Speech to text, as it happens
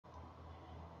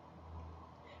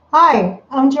Hi,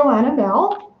 I'm Joanna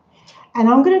Bell, and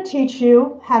I'm going to teach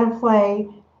you how to play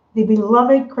the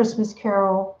beloved Christmas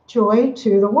carol, Joy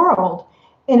to the World,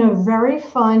 in a very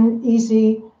fun,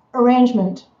 easy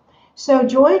arrangement. So,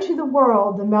 Joy to the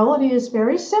World, the melody is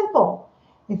very simple.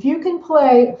 If you can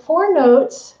play four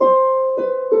notes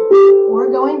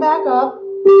or going back up,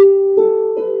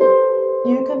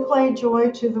 you can play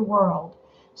Joy to the World.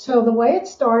 So, the way it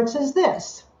starts is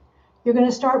this. You're going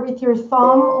to start with your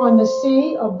thumb on the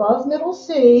C, above middle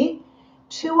C,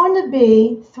 2 on the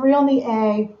B, 3 on the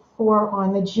A, 4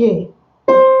 on the G.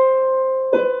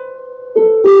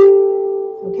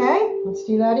 Okay, let's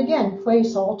do that again.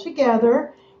 Place all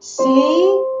together, C,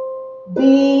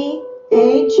 B,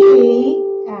 A, G,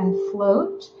 and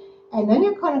float. And then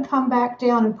you're going to come back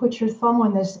down and put your thumb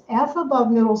on this F above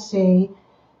middle C,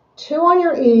 2 on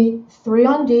your E, 3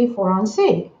 on D, 4 on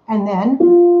C. And then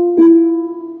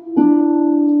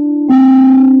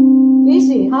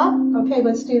easy, huh? Okay,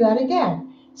 let's do that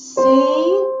again. C,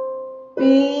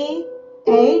 B,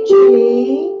 A,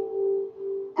 G,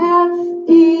 F,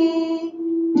 E,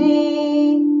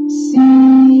 D, C.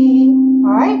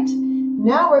 All right,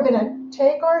 now we're going to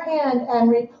take our hand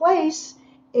and replace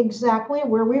exactly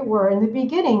where we were in the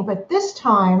beginning, but this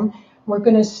time we're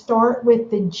going to start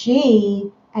with the G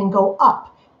and go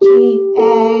up. G,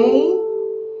 A,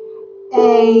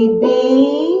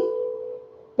 B,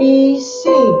 B, C.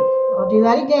 I'll do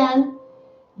that again.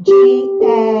 G,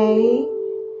 A,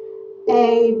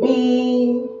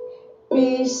 B,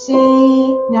 B, C.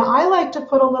 Now I like to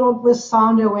put a little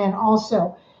glissando in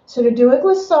also. So to do a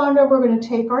glissando, we're going to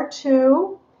take our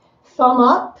 2, thumb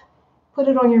up, put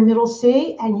it on your middle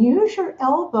C, and use your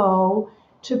elbow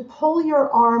to pull your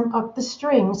arm up the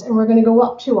strings. And we're going to go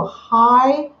up to a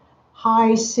high,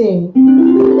 high C.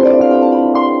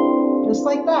 Just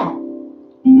like that.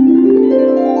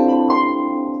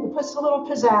 Puts a little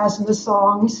pizzazz in the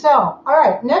song. So, all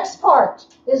right, next part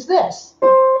is this.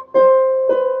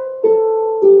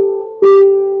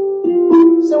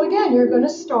 So again, you're going to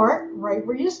start right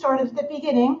where you started at the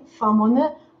beginning, thumb on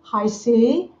the high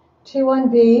C, 2 on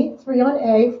B, 3 on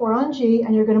A, 4 on G,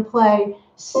 and you're going to play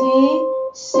C,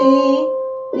 C,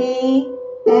 B,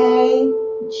 A,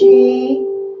 G,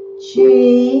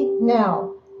 G.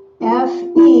 Now, F,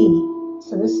 E.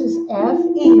 So this is F,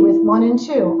 E with 1 and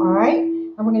 2, all right?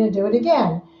 And we're going to do it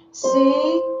again. C,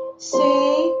 C,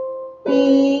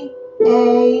 B,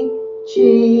 A,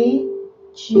 G,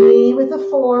 G with a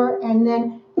 4, and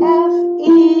then F,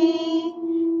 E.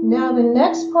 Now the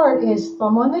next part is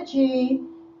thumb on the G,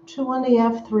 2 on the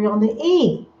F, 3 on the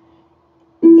E.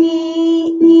 E,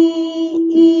 E,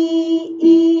 E, E,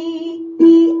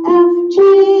 E, F,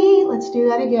 G. Let's do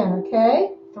that again,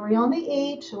 okay? 3 on the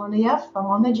E, 2 on the F, thumb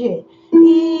on the G.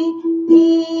 E,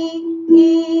 E,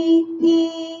 E,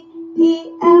 E,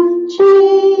 E, F,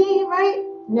 G, right?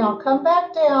 Now come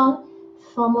back down,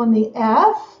 thumb on the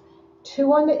F,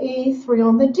 2 on the E, 3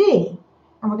 on the D.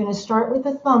 And we're going to start with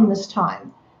the thumb this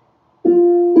time. E,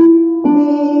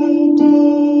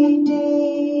 D,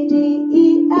 D, D,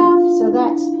 E, F. So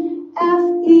that's F,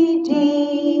 E,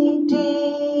 D,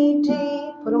 D, D.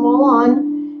 Put them all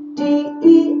on. D,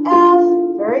 E, F.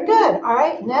 Very good. All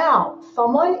right, now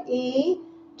thumb on E,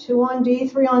 2 on D,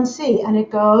 3 on C, and it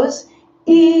goes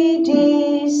E,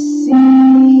 D, C,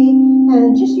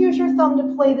 and just use your thumb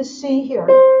to play the C here,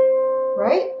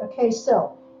 right? Okay,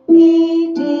 so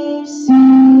E, D, C,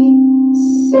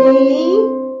 C.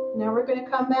 Now we're going to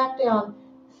come back down,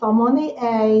 thumb on the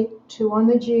A, 2 on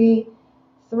the G,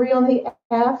 3 on the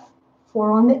F,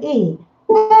 4 on the E.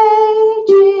 A,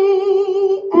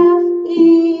 G, F,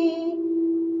 E.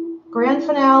 Grand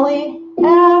finale,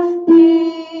 F,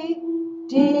 E,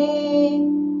 D,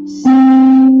 C,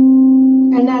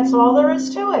 and that's all there is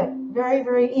to it. Very,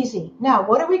 very easy. Now,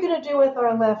 what are we going to do with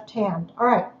our left hand? All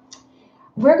right,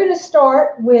 we're going to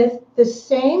start with the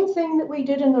same thing that we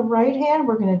did in the right hand.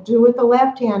 We're going to do with the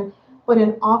left hand, but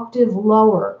an octave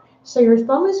lower. So your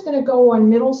thumb is going to go on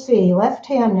middle C, left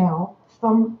hand now,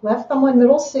 left thumb on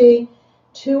middle C,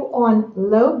 2 on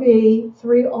low B,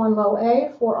 3 on low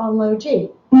A, 4 on low G.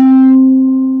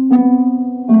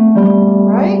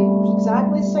 Right?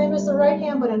 Exactly the same as the right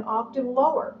hand, but an octave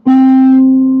lower.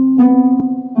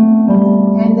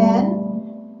 And then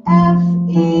F,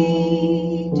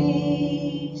 E,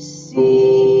 D,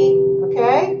 C.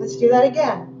 Okay, let's do that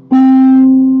again.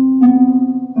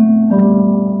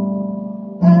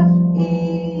 F,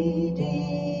 E,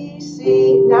 D,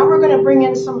 C. Now we're going to bring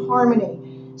in some harmony.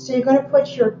 So you're going to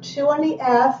put your 2 on the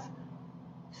F,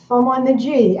 thumb on the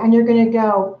G, and you're going to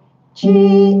go G,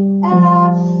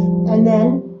 F, and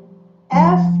then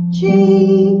F,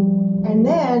 G, and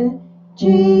then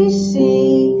G,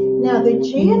 C, Now the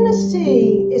G and the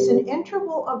C is an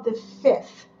interval of the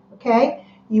fifth, okay?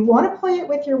 You want to play it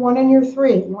with your 1 and your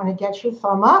 3. You want to get your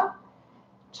thumb up,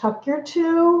 tuck your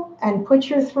 2, and put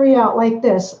your 3 out like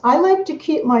this. I like to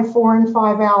keep my 4 and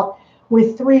 5 out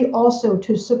with 3 also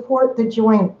to support the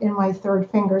joint in my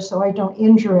 3rd finger so I don't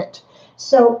injure it.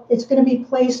 So it's going to be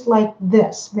placed like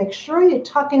this. Make sure you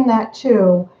tuck in that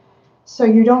 2 so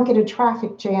you don't get a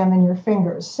traffic jam in your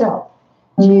fingers. So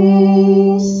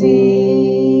G,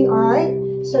 C, all right?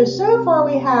 So far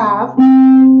we have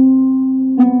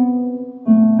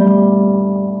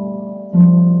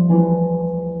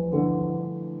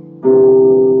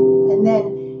and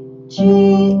then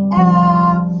G,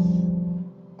 F,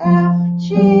 F,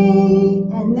 G,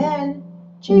 and then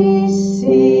G,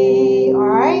 C, all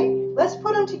right? Let's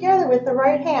put them together with the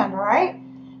right hand, all right?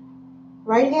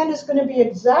 Right hand is going to be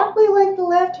exactly like the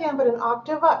left hand, but an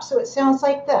octave up, so it sounds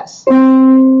like this. All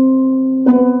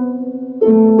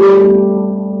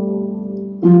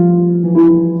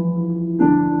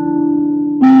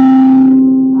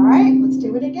right, let's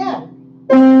do it again.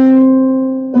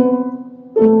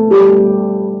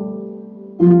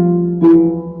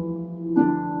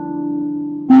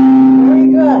 Very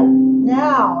good.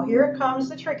 Now, here comes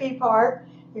the tricky part.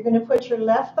 You're going to put your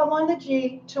left thumb on the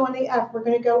G, 2 on the F. We're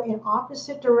going to go in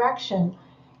opposite direction.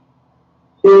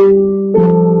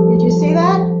 Did you see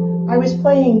that? I was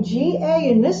playing G, A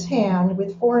in this hand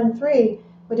with 4 and 3,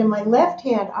 but in my left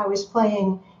hand I was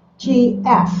playing G,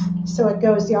 F. So it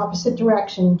goes the opposite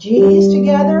direction. G's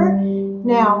together.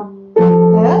 Now,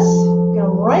 this,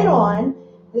 go right on.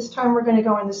 This time we're going to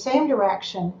go in the same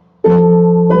direction.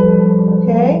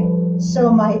 Okay?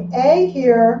 So my A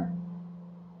here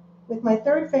with my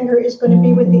 3rd finger is going to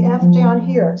be with the F down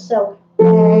here. So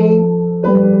A,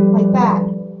 like that.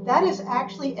 That is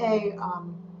actually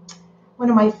one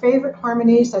of my favorite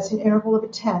harmonies. That's an interval of a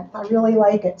 10th. I really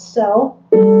like it. So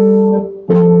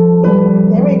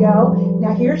there we go.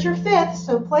 Now here's your 5th.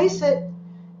 So place it.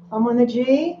 Thumb on the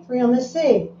G, 3 on the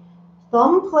C.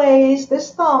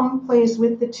 This thumb plays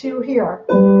with the 2 here.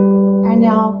 And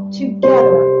now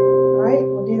together. All right,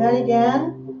 we'll do that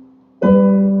again.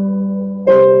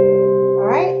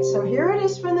 So here it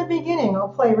is from the beginning. I'll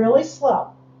play really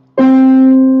slow. Now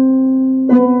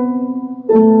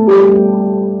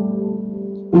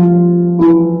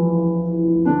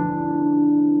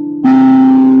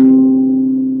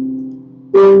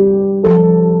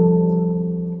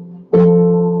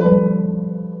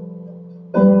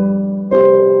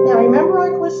remember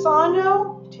our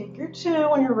glissando? Take your 2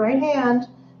 on your right hand,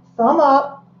 thumb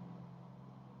up.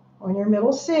 On your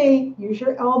middle C, use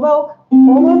your elbow,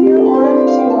 hold up your arm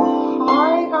to a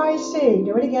high, high C.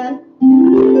 Do it again.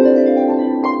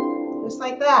 Just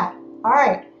like that. All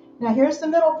right, now here's the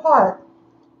middle part.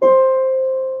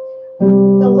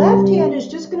 The left hand is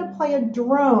just going to play a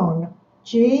drone.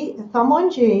 G, thumb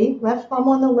on G, left thumb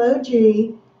on the low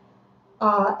G,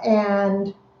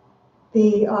 and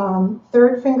the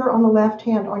 3rd finger on the left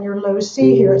hand on your low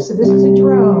C here. So this is a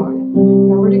drone.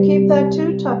 Remember to keep that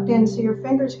 2 tucked in so your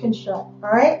fingers can shut. All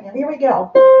right, now here we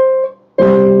go.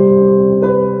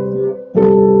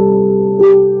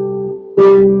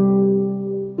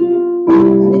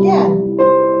 And again.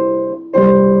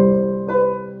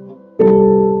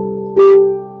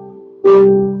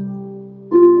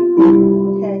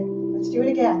 Okay, let's do it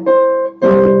again.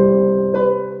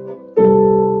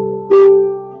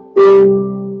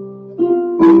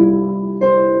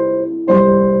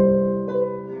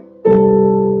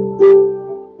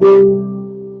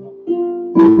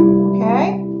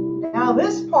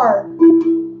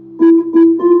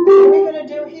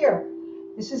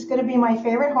 This is going to be my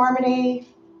favorite harmony,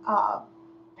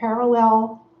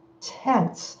 parallel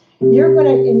tenths. You're going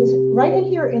to, right in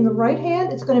here in the right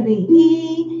hand, it's going to be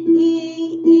E,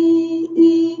 E, E,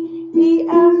 E, E,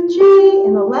 F, G.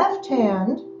 In the left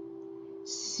hand,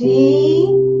 C,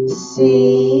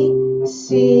 C,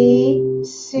 C,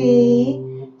 C,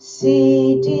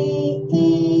 C, D,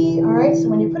 E. All right, so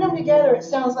when you put them together, it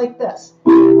sounds like this. I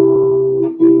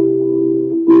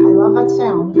love that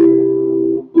sound.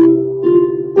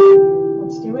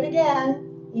 Let's do it again.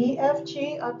 E, F,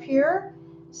 G up here.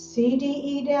 C, D,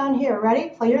 E down here. Ready?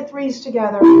 Play your 3s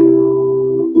together.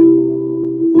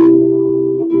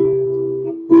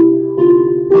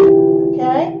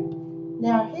 Okay?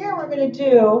 Now here we're going to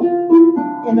do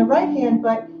in the right hand,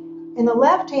 but in the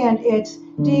left hand it's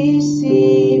D,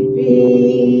 C,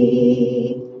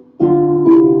 B.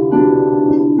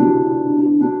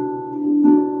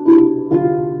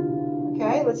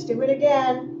 Okay, let's do it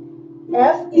again.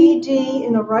 F, E, D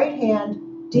in the right hand,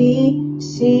 D,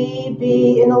 C,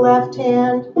 B in the left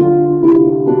hand.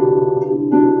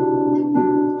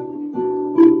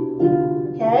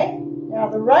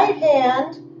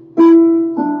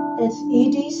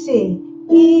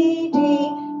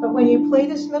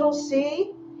 this middle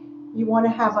C, you want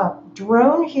to have a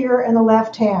drone here in the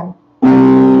left hand.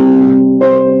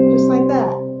 Just like that.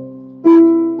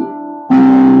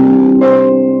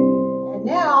 And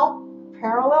now,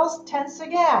 parallels tense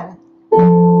again.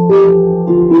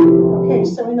 Okay,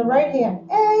 so in the right hand,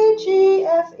 A, G,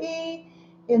 F, E.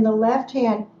 In the left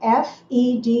hand, F,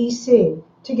 E, D, C.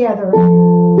 Together.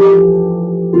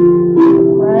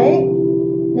 Right?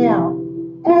 Now,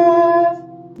 F.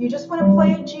 You just want to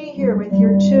play a G here with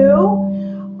your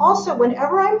 2. Also,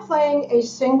 whenever I'm playing a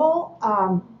single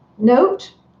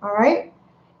note, all right,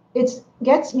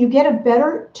 you get a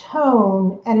better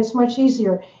tone, and it's much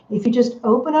easier. If you just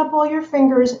open up all your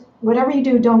fingers, whatever you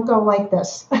do, don't go like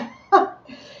this.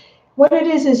 What it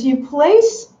is you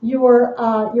place your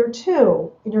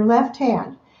 2 in your left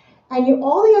hand, and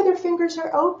all the other fingers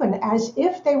are open as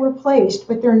if they were placed,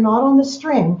 but they're not on the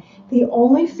string. The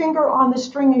only finger on the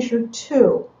string is your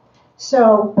 2.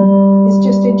 So it's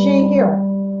just a G here,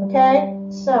 okay?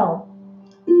 So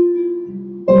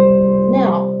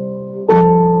now,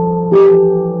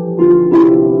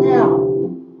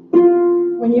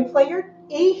 when you play your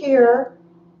E here,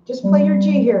 just play your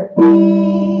G here. E,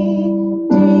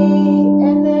 D,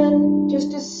 and then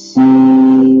just a C,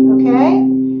 okay?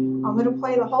 I'm going to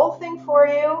play the whole thing for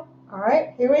you. All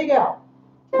right, here we go.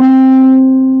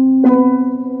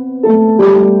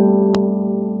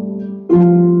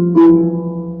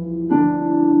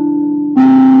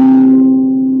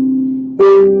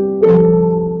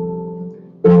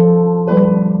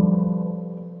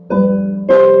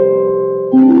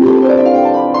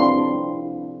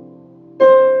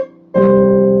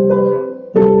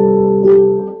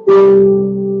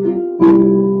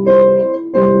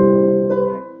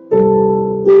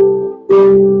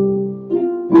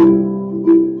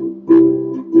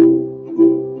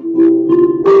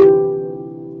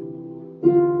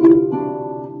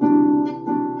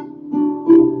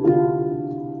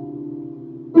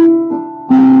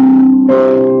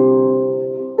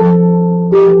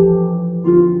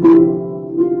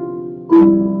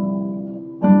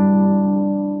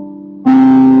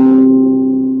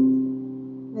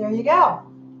 There you go.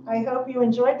 I hope you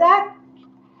enjoyed that.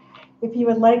 If you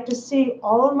would like to see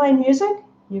all of my music,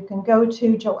 you can go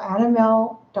to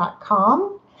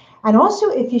joannamel.com. And also,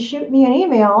 if you shoot me an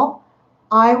email,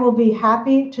 I will be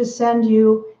happy to send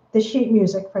you the sheet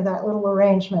music for that little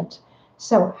arrangement.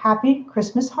 So happy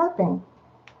Christmas harping.